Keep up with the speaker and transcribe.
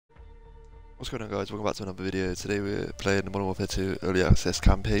What's going on, guys? Welcome back to another video. Today we're playing the Modern Warfare 2 Early Access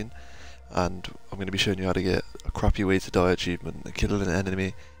campaign, and I'm going to be showing you how to get a crappy way to die achievement, killing an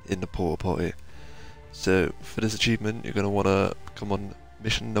enemy in the porta potty. So for this achievement you're going to want to come on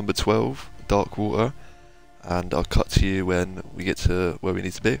mission number 12, Dark Water, and I'll cut to you when we get to where we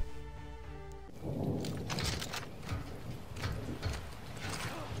need to be.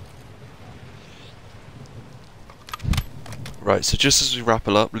 Right, so just as we wrap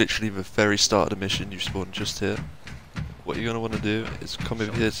it up, literally the very start of the mission, you spawn just here. What you're going to want to do is come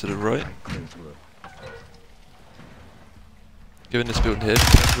over here to the right. Go in this building here.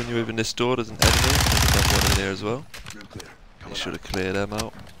 When you open this door, there's an enemy. There's another one in here as well. You should have cleared them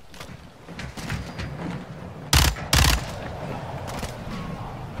out.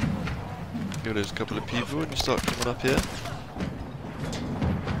 Go, there's a couple of people and you start coming up here.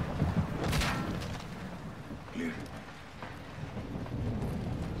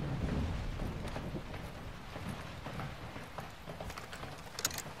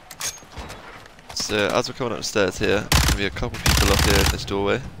 So as we're coming up the stairs here, there's going to be a couple people up here in this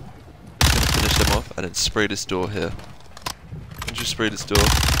doorway. I'm just going to finish them off and then spray this door here. Once you spray this door,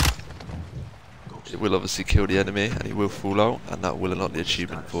 it will obviously kill the enemy and he will fall out, and that will unlock the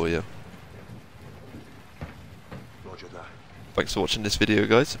achievement for you. Thanks for watching this video,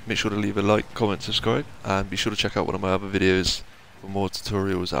 guys. Make sure to leave a like, comment, subscribe, and be sure to check out one of my other videos for more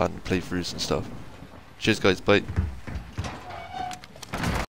tutorials and playthroughs and stuff. Cheers, guys, bye.